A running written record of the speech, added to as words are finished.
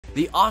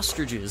The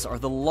ostriches are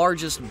the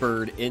largest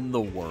bird in the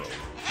world.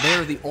 They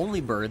are the only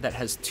bird that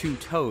has 2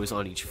 toes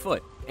on each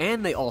foot,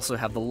 and they also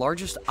have the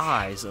largest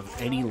eyes of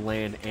any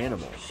land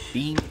animal,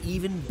 being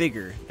even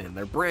bigger than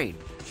their brain.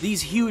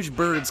 These huge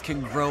birds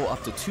can grow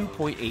up to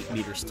 2.8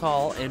 meters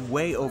tall and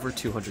weigh over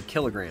 200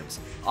 kilograms.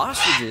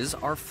 Ostriches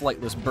are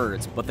flightless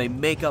birds, but they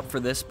make up for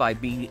this by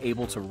being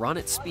able to run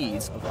at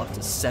speeds of up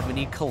to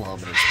 70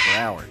 kilometers per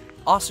hour.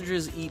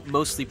 Ostriches eat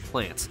mostly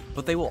plants,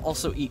 but they will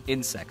also eat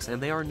insects,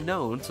 and they are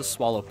known to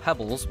swallow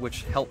pebbles,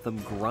 which help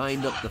them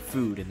grind up the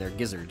food in their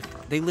gizzard.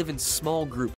 They live in small groups